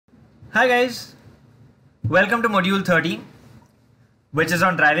Hi guys, welcome to module 13, which is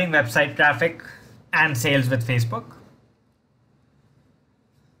on driving website traffic and sales with Facebook.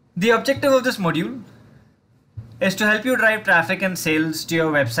 The objective of this module is to help you drive traffic and sales to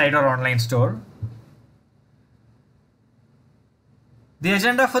your website or online store. The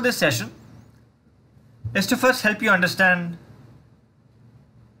agenda for this session is to first help you understand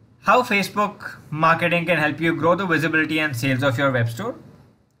how Facebook marketing can help you grow the visibility and sales of your web store.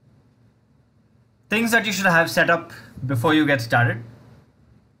 Things that you should have set up before you get started.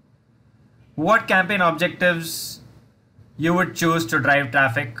 What campaign objectives you would choose to drive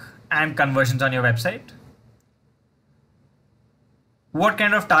traffic and conversions on your website. What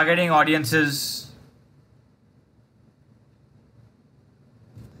kind of targeting audiences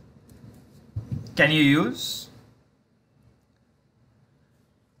can you use?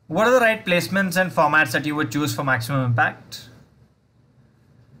 What are the right placements and formats that you would choose for maximum impact?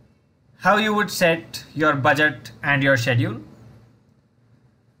 How you would set your budget and your schedule.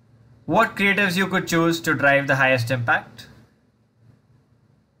 What creatives you could choose to drive the highest impact.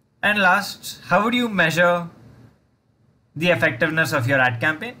 And last, how would you measure the effectiveness of your ad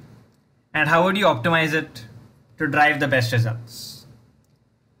campaign? And how would you optimize it to drive the best results?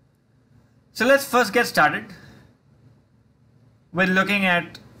 So let's first get started with looking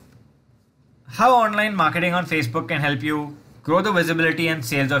at how online marketing on Facebook can help you grow the visibility and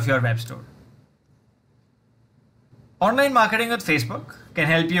sales of your web store. Online marketing with Facebook can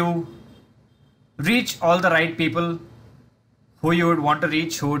help you reach all the right people who you would want to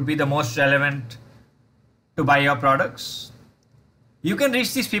reach, who would be the most relevant to buy your products. You can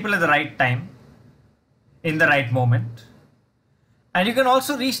reach these people at the right time, in the right moment, and you can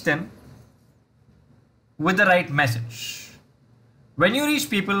also reach them with the right message. When you reach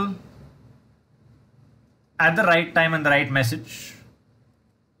people at the right time and the right message,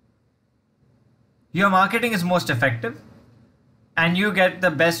 your marketing is most effective and you get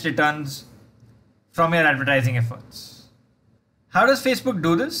the best returns from your advertising efforts. How does Facebook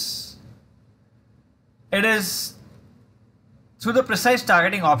do this? It is through the precise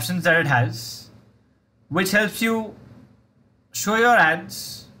targeting options that it has, which helps you show your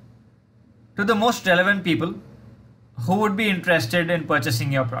ads to the most relevant people who would be interested in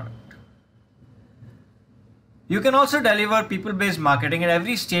purchasing your product. You can also deliver people-based marketing at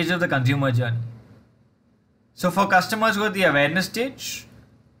every stage of the consumer journey. So for customers who are at the awareness stage,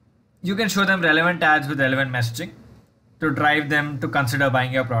 you can show them relevant ads with relevant messaging to drive them to consider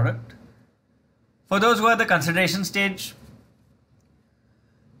buying your product. For those who are at the consideration stage,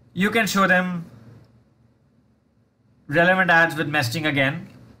 you can show them relevant ads with messaging again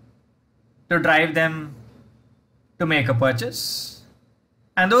to drive them to make a purchase.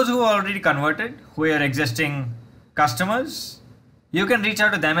 And those who are already converted, who are existing customers, you can reach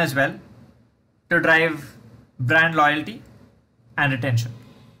out to them as well to drive brand loyalty and retention.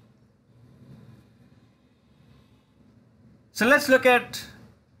 So let's look at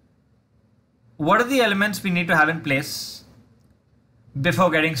what are the elements we need to have in place before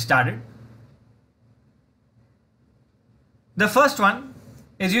getting started. The first one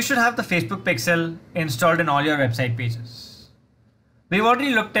is you should have the Facebook pixel installed in all your website pages. We've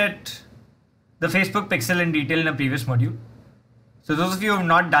already looked at the Facebook pixel in detail in a previous module. So those of you who have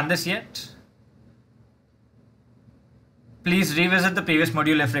not done this yet, please revisit the previous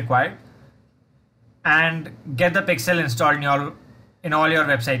module if required and get the pixel installed in all your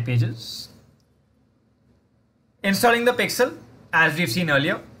website pages. Installing the pixel, as we've seen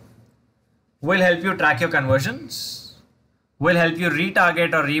earlier, will help you track your conversions, will help you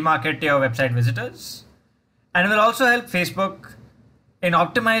retarget or remarket to your website visitors, and will also help Facebook in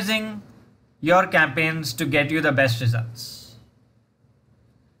optimizing your campaigns to get you the best results.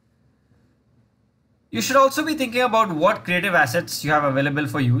 You should also be thinking about what creative assets you have available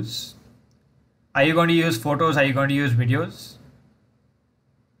for use. Are you going to use photos? Are you going to use videos?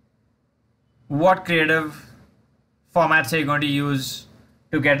 What creative formats are you going to use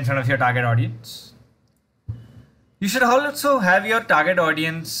to get in front of your target audience? You should also have your target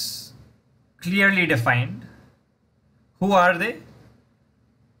audience clearly defined. Who are they?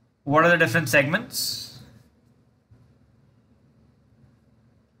 What are the different segments?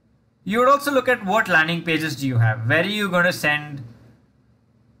 You would also look at what landing pages do you have? Where are you going to send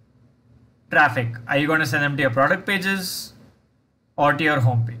traffic? Are you going to send them to your product pages or to your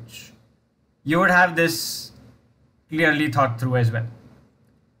homepage? You would have this clearly thought through as well.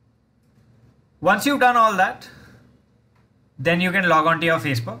 Once you've done all that, then you can log on to your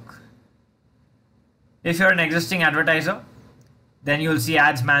Facebook. If you're an existing advertiser, then you'll see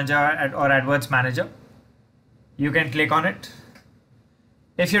Ads Manager or Adverts Manager. You can click on it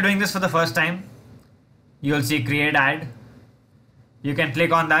If you're doing this for the first time, you'll see create ad. You can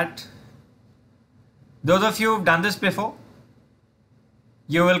click on that. Those of you who've done this before,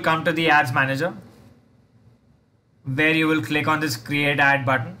 you will come to the ads manager where you will click on this create ad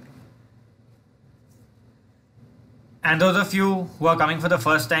button. And those of you who are coming for the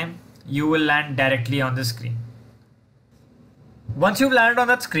first time, you will land directly on this screen. Once you've landed on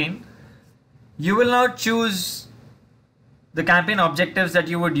that screen, you will now choose the campaign objectives that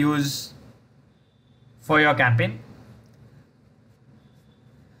you would use for your campaign.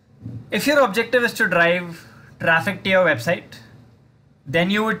 If your objective is to drive traffic to your website, then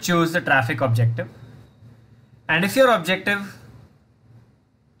you would choose the traffic objective. And if your objective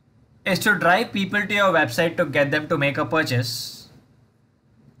is to drive people to your website to get them to make a purchase,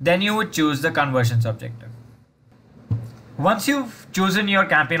 then you would choose the conversions objective. Once you've chosen your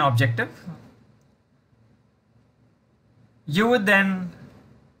campaign objective, you would then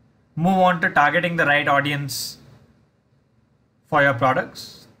move on to targeting the right audience for your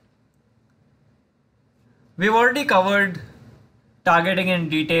products. We've already covered targeting in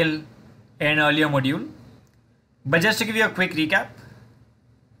detail in an earlier module, but just to give you a quick recap,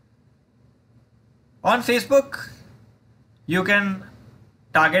 on Facebook, you can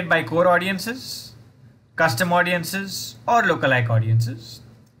target by core audiences, custom audiences, or lookalike audiences.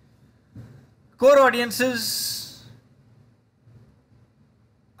 Core audiences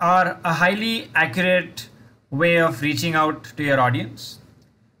are a highly accurate way of reaching out to your audience.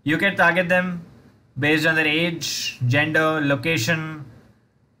 You can target them based on their age, gender, location,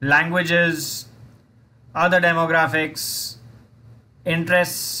 languages, other demographics,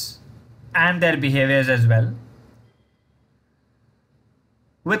 interests, and their behaviors as well.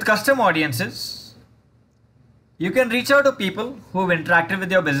 With custom audiences, you can reach out to people who've interacted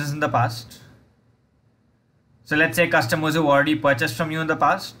with your business in the past. So let's say customers who already purchased from you in the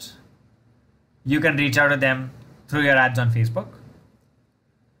past, you can reach out to them through your ads on Facebook.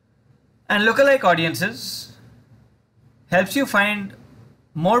 And lookalike audiences helps you find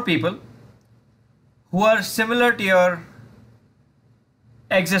more people who are similar to your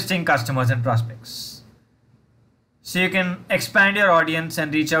existing customers and prospects. So you can expand your audience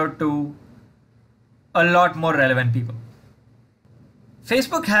and reach out to a lot more relevant people.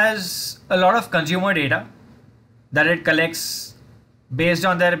 Facebook has a lot of consumer data that it collects based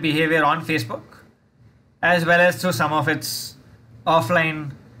on their behavior on Facebook, as well as through some of its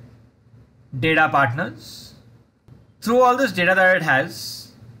offline data partners. Through all this data that it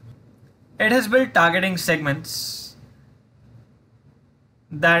has built targeting segments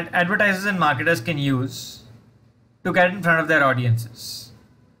that advertisers and marketers can use to get in front of their audiences.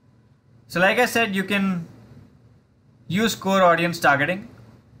 So like I said, you can use core audience targeting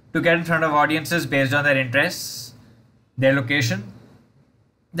to get in front of audiences based on their interests, their location,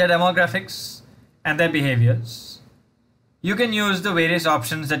 their demographics, and their behaviors. You can use the various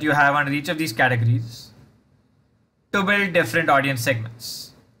options that you have under each of these categories to build different audience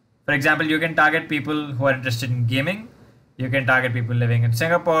segments. For example, you can target people who are interested in gaming. You can target people living in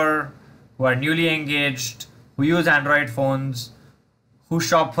Singapore, who are newly engaged, who use Android phones, who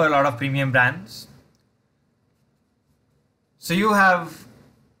shop for a lot of premium brands. So you have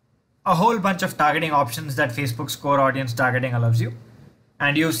a whole bunch of targeting options that Facebook's core audience targeting allows you.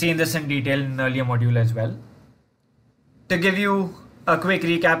 And you've seen this in detail in an earlier module as well. To give you a quick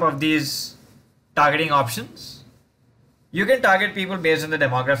recap of these targeting options, you can target people based on the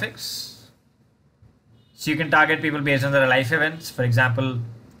demographics. So you can target people based on their life events. For example,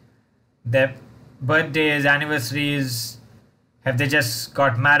 their birthdays, anniversaries, have they just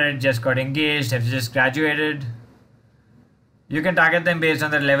got married, just got engaged, have they just graduated? You can target them based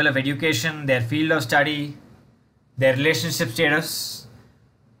on their level of education, their field of study, their relationship status.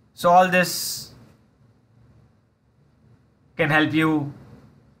 So all this can help you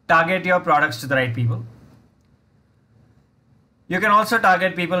target your products to the right people. You can also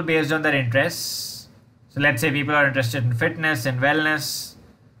target people based on their interests. So let's say people are interested in fitness and wellness,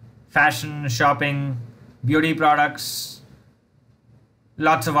 fashion, shopping, beauty products,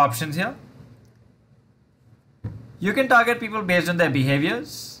 lots of options here. You can target people based on their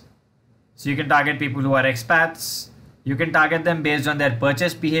behaviors. So you can target people who are expats. You can target them based on their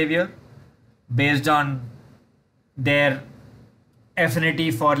purchase behavior, based on their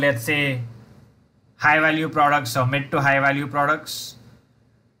affinity for, let's say, high value products or mid to high value products,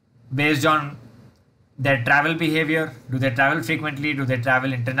 based on their travel behavior. Do they travel frequently? Do they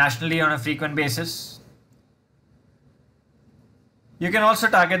travel internationally on a frequent basis? You can also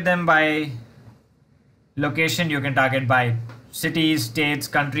target them by location. You can target by cities, states,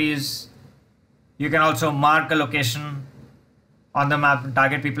 countries. You can also mark a location on the map and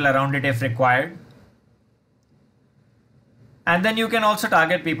target people around it if required. And then you can also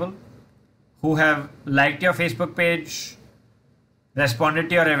target people who have liked your Facebook page, responded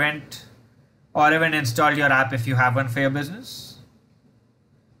to your event, or even installed your app if you have one for your business.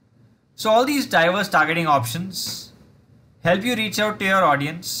 So all these diverse targeting options help you reach out to your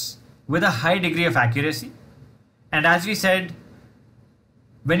audience with a high degree of accuracy. And as we said,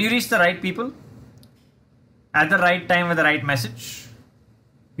 when you reach the right people at the right time with the right message,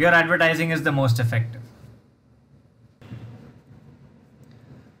 your advertising is the most effective.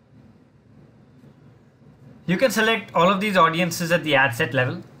 You can select all of these audiences at the ad set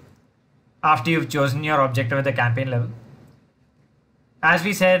level after you've chosen your objective at the campaign level. As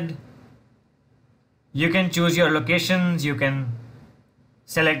we said, you can choose your locations, you can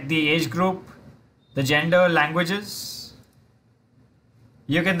select the age group, the gender, languages.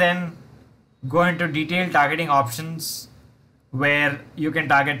 You can then go into detailed targeting options where you can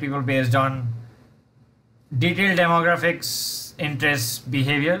target people based on detailed demographics, interests,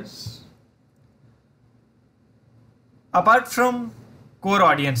 behaviors. Apart from core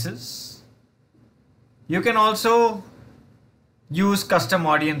audiences, you can also use custom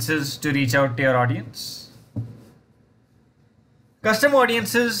audiences to reach out to your audience. Custom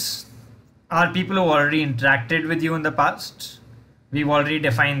audiences are people who already interacted with you in the past. We've already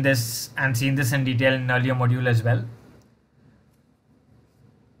defined this and seen this in detail in an earlier module as well.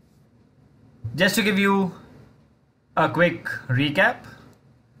 Just to give you a quick recap.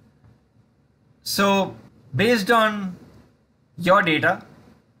 So based on your data,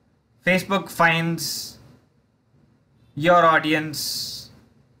 Facebook finds your audience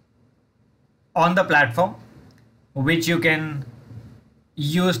on the platform, which you can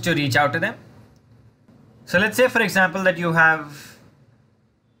use to reach out to them. So let's say, for example, that you have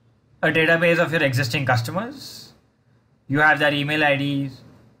a database of your existing customers. You have their email IDs,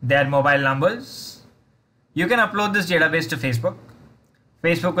 their mobile numbers. You can upload this database to Facebook.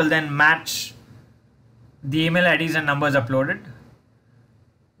 Facebook will then match the email IDs and numbers uploaded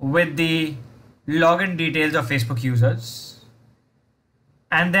with the login details of Facebook users,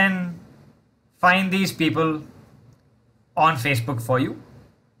 and then find these people on Facebook for you.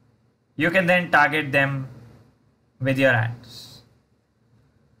 You can then target them with your ads.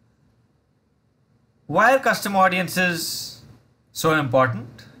 Why are custom audiences so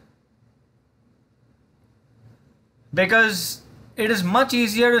important? Because it is much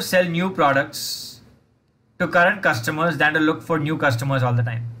easier to sell new products to current customers than to look for new customers all the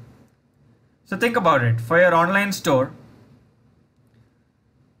time. So think about it. For your online store,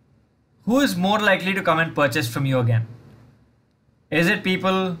 who is more likely to come and purchase from you again? Is it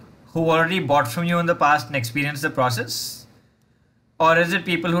people who already bought from you in the past and experienced the process? Or is it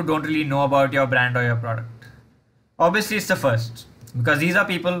people who don't really know about your brand or your product? Obviously it's the first, because these are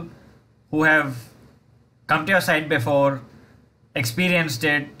people who have come to your site before, experienced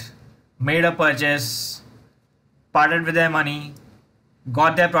it, made a purchase, parted with their money,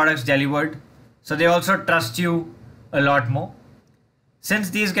 got their products delivered, so they also trust you a lot more.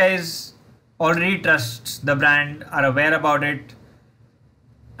 Since these guys already trust the brand, are aware about it,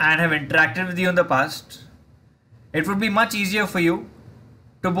 and have interacted with you in the past, it would be much easier for you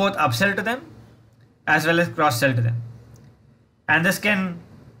to both upsell to them as well as cross-sell to them. And this can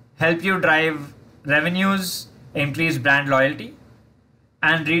help you drive revenues, increase brand loyalty,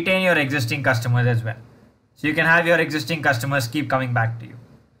 and retain your existing customers as well. So you can have your existing customers keep coming back to you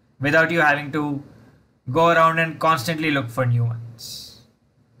without you having to go around and constantly look for new ones.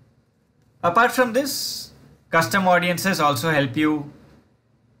 Apart from this, custom audiences also help you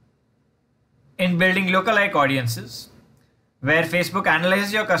in building lookalike audiences, where Facebook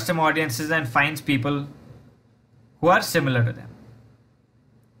analyzes your custom audiences and finds people who are similar to them.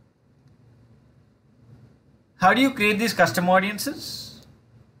 How do you create these custom audiences?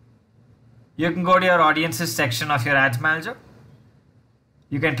 You can go to your audiences section of your ads manager.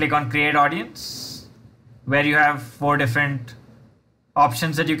 You can click on create audience, where you have 4 different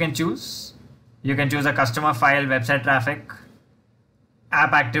options that you can choose. You can choose a customer file, website traffic,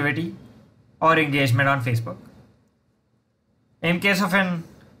 app activity, or engagement on Facebook. In case of an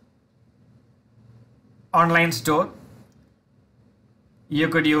online store, you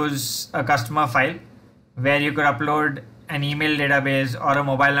could use a customer file where you could upload an email database or a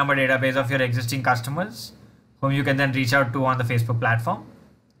mobile number database of your existing customers whom you can then reach out to on the Facebook platform.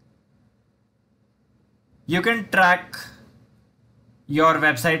 You can track your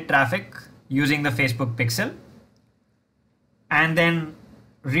website traffic using the Facebook pixel and then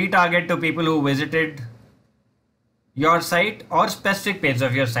retarget to people who visited your site or specific pages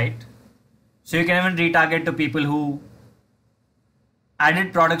of your site. So you can even retarget to people who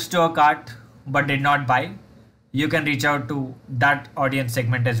added products to a cart but did not buy, you can reach out to that audience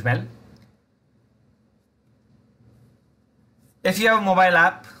segment as well. If you have a mobile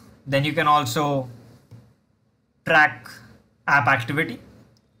app, then you can also track app activity.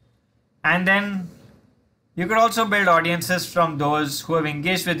 And then you could also build audiences from those who have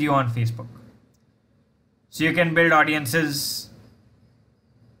engaged with you on Facebook. So you can build audiences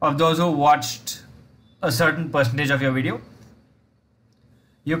of those who watched a certain percentage of your video.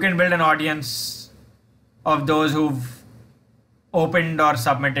 You can build an audience of those who've opened or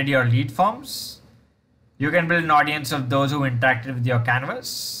submitted your lead forms. You can build an audience of those who interacted with your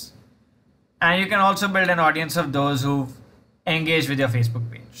canvas. And you can also build an audience of those who've engaged with your Facebook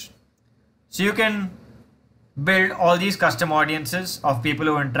page. So you can build all these custom audiences of people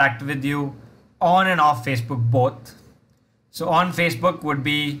who interact with you on and off Facebook both. So on Facebook would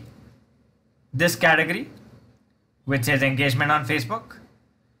be this category, which says engagement on Facebook.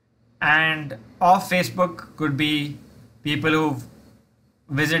 And off Facebook could be people who've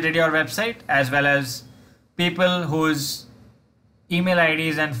visited your website, as well as people whose email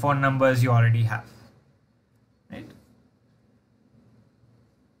IDs and phone numbers you already have. Right?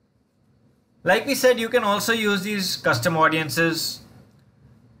 Like we said, you can also use these custom audiences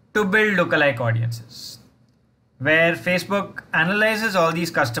to build lookalike audiences, where Facebook analyzes all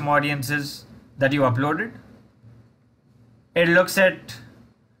these custom audiences that you uploaded. It looks at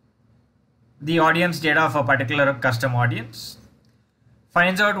the audience data of a particular custom audience,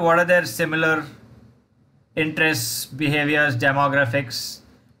 finds out what are their similar interests, behaviors, demographics,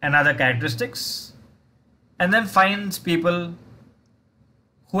 and other characteristics, and then finds people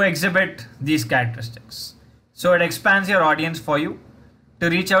who exhibit these characteristics. So it expands your audience for you to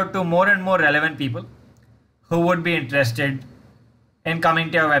reach out to more and more relevant people who would be interested in coming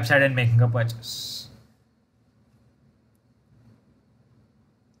to your website and making a purchase.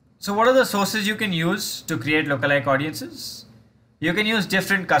 So what are the sources you can use to create lookalike audiences? You can use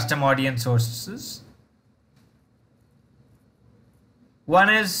different custom audience sources. One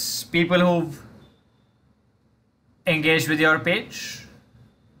is people who've engaged with your page.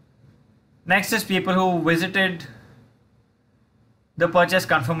 Next is people who visited the purchase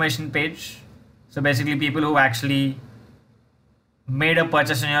confirmation page. So basically people who actually made a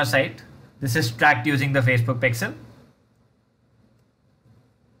purchase on your site. This is tracked using the Facebook pixel.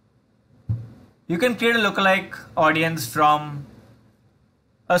 You can create a lookalike audience from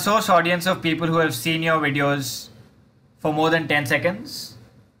a source audience of people who have seen your videos for more than 10 seconds,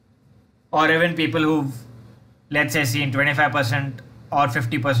 or even people who've, let's say, seen 25% or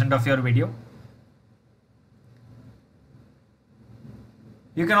 50% of your video.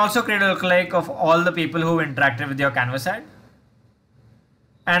 You can also create a lookalike of all the people who interacted with your canvas ad,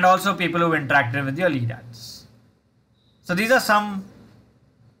 and also people who interacted with your lead ads. So these are some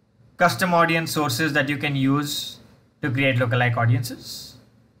custom audience sources that you can use to create lookalike audiences.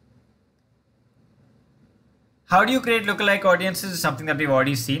 How do you create lookalike audiences is something that we've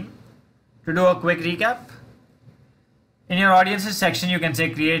already seen. To do a quick recap, in your audiences section, you can say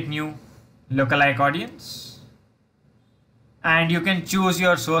create new lookalike audience, and you can choose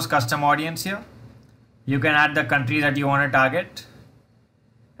your source custom audience here. You can add the country that you want to target,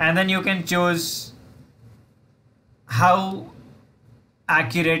 and then you can choose how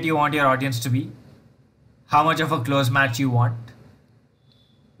accurate you want your audience to be, how much of a close match you want.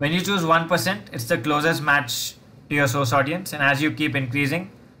 When you choose 1%, it's the closest match to your source audience, and as you keep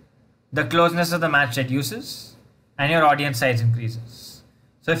increasing, the closeness of the match reduces and your audience size increases.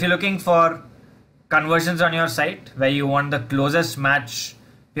 So if you're looking for conversions on your site where you want the closest match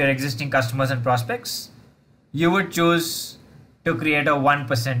to your existing customers and prospects, you would choose to create a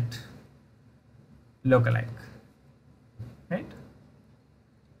 1% lookalike, right?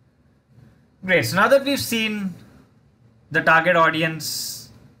 Great. So now that we've seen the target audience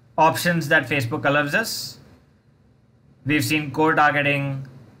options that Facebook allows us, we've seen core targeting,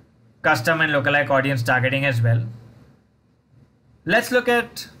 custom and lookalike audience targeting as well. Let's look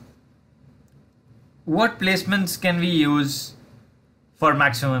at what placements can we use for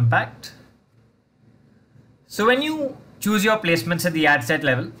maximum impact. So when you choose your placements at the ad set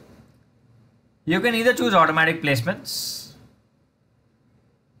level, you can either choose automatic placements,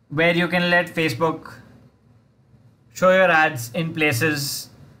 where you can let Facebook show your ads in places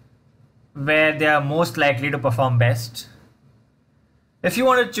where they are most likely to perform best. If you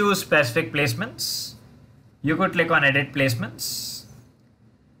want to choose specific placements, you could click on edit placements,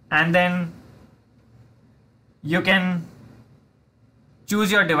 and then you can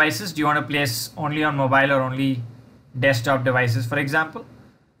choose your devices. Do you want to place only on mobile or only desktop devices, for example?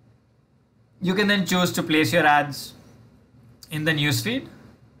 You can then choose to place your ads in the newsfeed,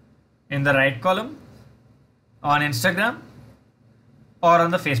 in the right column, on Instagram, or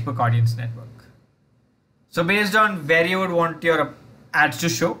on the Facebook audience network. So based on where you would want your ads to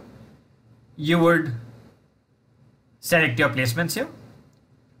show, you would select your placements here.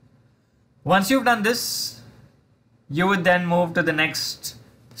 Once you've done this, you would then move to the next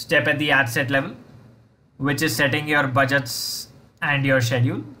step at the ad set level, which is setting your budgets and your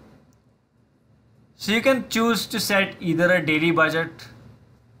schedule. So you can choose to set either a daily budget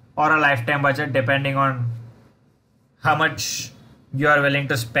or a lifetime budget depending on how much you are willing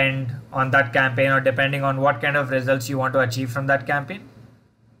to spend on that campaign, or depending on what kind of results you want to achieve from that campaign.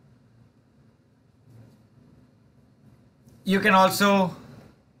 You can also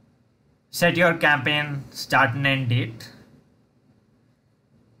set your campaign start and end date.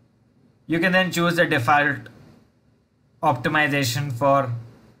 You can then choose the default optimization for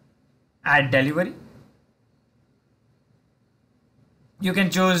ad delivery. You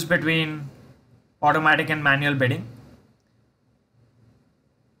can choose between automatic and manual bidding.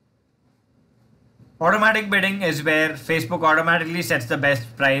 Automatic bidding is where Facebook automatically sets the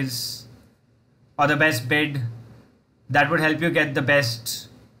best price or the best bid that would help you get the best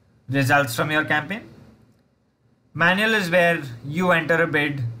results from your campaign. Manual is where you enter a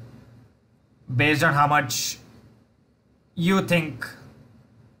bid based on how much you think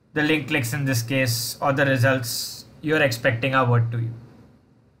the link clicks in this case or the results you're expecting are worth to you.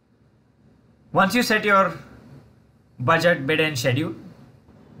 Once you set your budget, bid and schedule,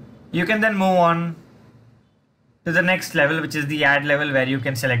 you can then move on to the next level, which is the ad level, where you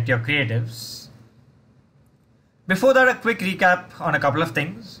can select your creatives. Before that, a quick recap on a couple of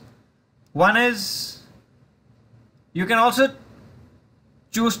things. One is you can also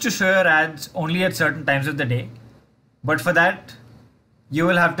choose to show your ads only at certain times of the day, but for that you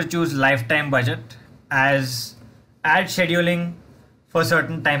will have to choose lifetime budget, as ad scheduling for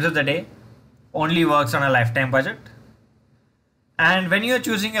certain times of the day only works on a lifetime budget. And when you are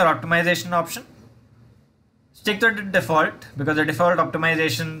choosing your optimization option, stick to the default, because the default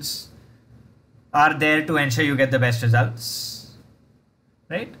optimizations are there to ensure you get the best results,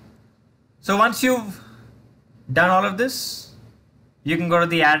 right? So once you've done all of this, you can go to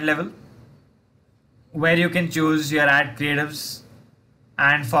the ad level, where you can choose your ad creatives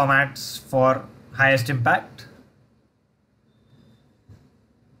and formats for highest impact.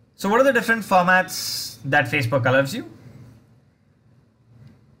 So what are the different formats that Facebook allows you?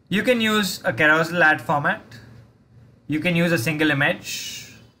 You can use a carousel ad format. You can use a single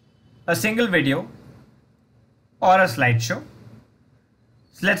image, a single video, or a slideshow.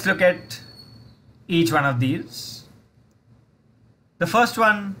 So let's look at each one of these. The first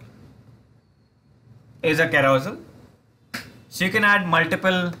one is a carousel. So you can add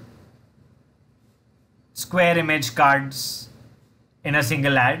multiple square image cards in a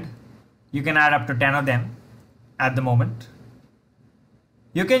single ad. You can add up to 10 of them at the moment.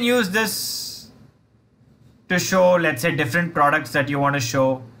 You can use this to show, let's say, different products that you want to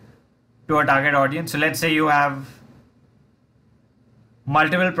show to a target audience. So let's say you have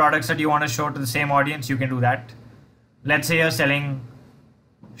multiple products that you want to show to the same audience, you can do that. Let's say you're selling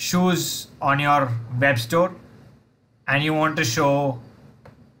shoes on your web store and you want to show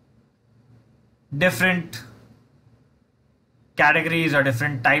different categories or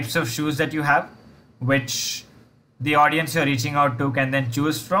different types of shoes that you have, which the audience you're reaching out to can then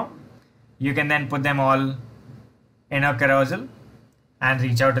choose from. You can then put them all in a carousel and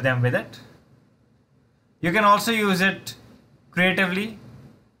reach out to them with it. You can also use it creatively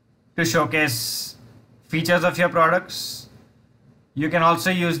to showcase features of your products. You can also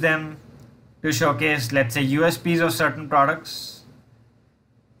use them to showcase, let's say, USPs of certain products.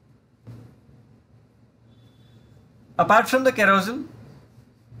 Apart from the carousel,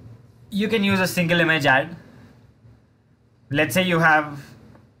 you can use a single image ad. Let's say you have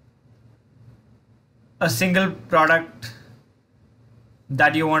a single product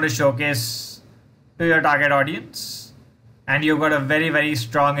that you want to showcase to your target audience, and you've got a very, very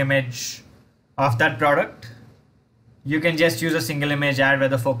strong image of that product. You can just use a single image ad where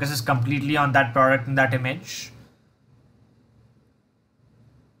the focus is completely on that product and that image.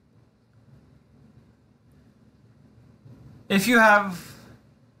 If you have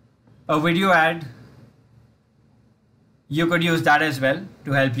a video ad, you could use that as well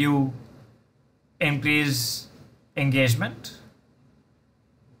to help you increase engagement.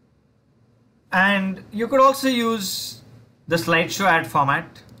 And you could also use the slideshow ad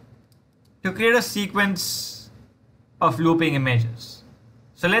format to create a sequence of looping images.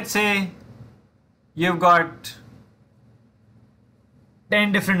 So let's say you've got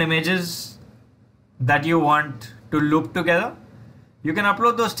 10 different images that you want to loop together. You can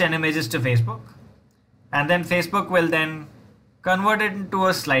upload those 10 images to Facebook, and then Facebook will then convert it into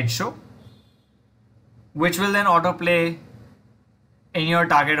a slideshow, which will then autoplay in your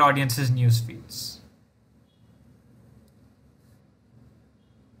target audience's news feeds.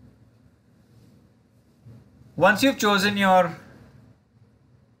 Once you've chosen your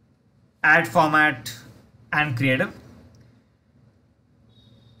ad format and creative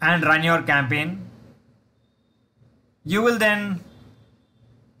and run your campaign, you will then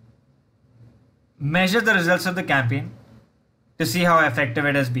measure the results of the campaign to see how effective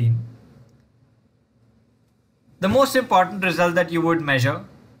it has been. The most important result that you would measure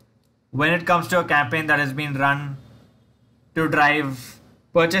when it comes to a campaign that has been run to drive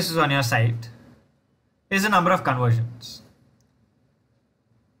purchases on your site is the number of conversions.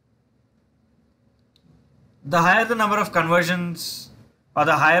 The higher the number of conversions, or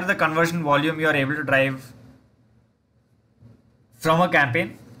the higher the conversion volume you are able to drive from a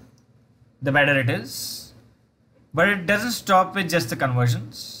campaign, the better it is. But it doesn't stop with just the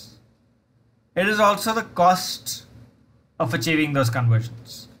conversions. It is also the cost of achieving those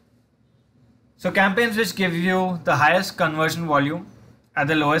conversions. So campaigns which give you the highest conversion volume at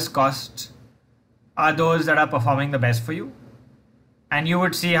the lowest cost are those that are performing the best for you. And you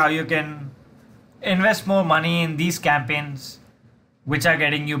would see how you can invest more money in these campaigns which are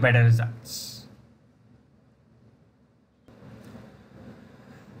getting you better results.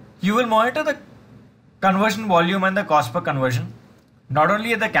 You will monitor the conversion volume and the cost per conversion, not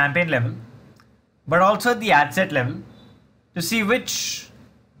only at the campaign level, but also at the ad set level, to see which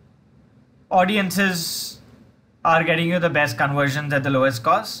audiences are getting you the best conversions at the lowest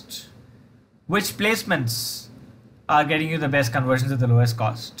cost, which placements are getting you the best conversions at the lowest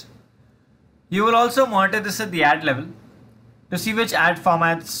cost. You will also monitor this at the ad level to see which ad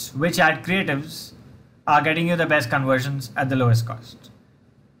formats, which ad creatives are getting you the best conversions at the lowest cost.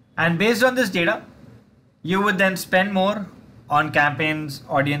 And based on this data, you would then spend more on campaigns,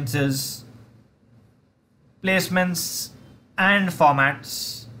 audiences, placements, and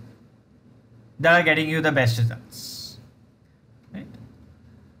formats that are getting you the best results. Right?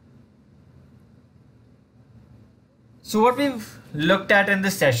 So what we've looked at in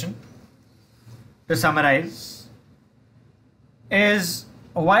this session, to summarize, is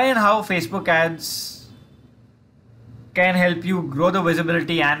why and how Facebook ads can help you grow the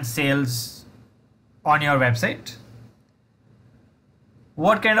visibility and sales on your website,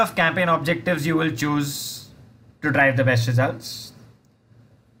 what kind of campaign objectives you will choose to drive the best results,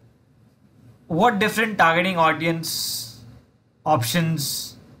 what different targeting audience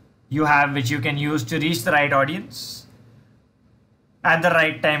options you have which you can use to reach the right audience at the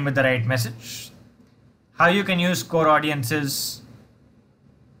right time with the right message, how you can use core audiences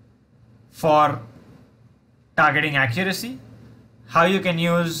for targeting accuracy, how you can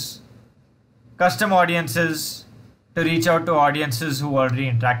use custom audiences to reach out to audiences who already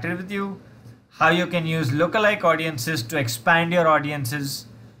interacted with you, how you can use lookalike audiences to expand your audiences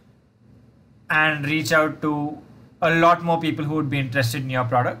and reach out to a lot more people who would be interested in your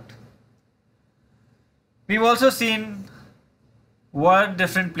product. We've also seen what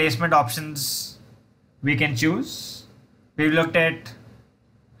different placement options we can choose. We've looked at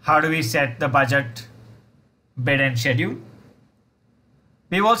how do we set the budget, bid, and schedule.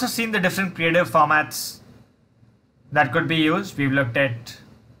 We've also seen the different creative formats that could be used. We've looked at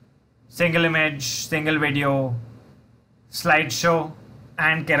single image, single video, slideshow,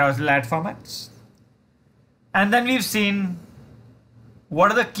 and carousel ad formats. And then we've seen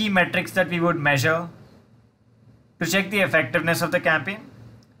what are the key metrics that we would measure to check the effectiveness of the campaign,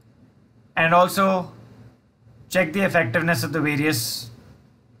 and also check the effectiveness of the various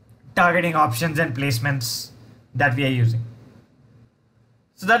targeting options and placements that we are using.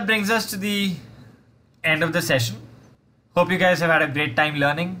 So that brings us to the end of the session. Hope you guys have had a great time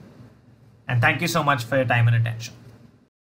learning, and thank you so much for your time and attention.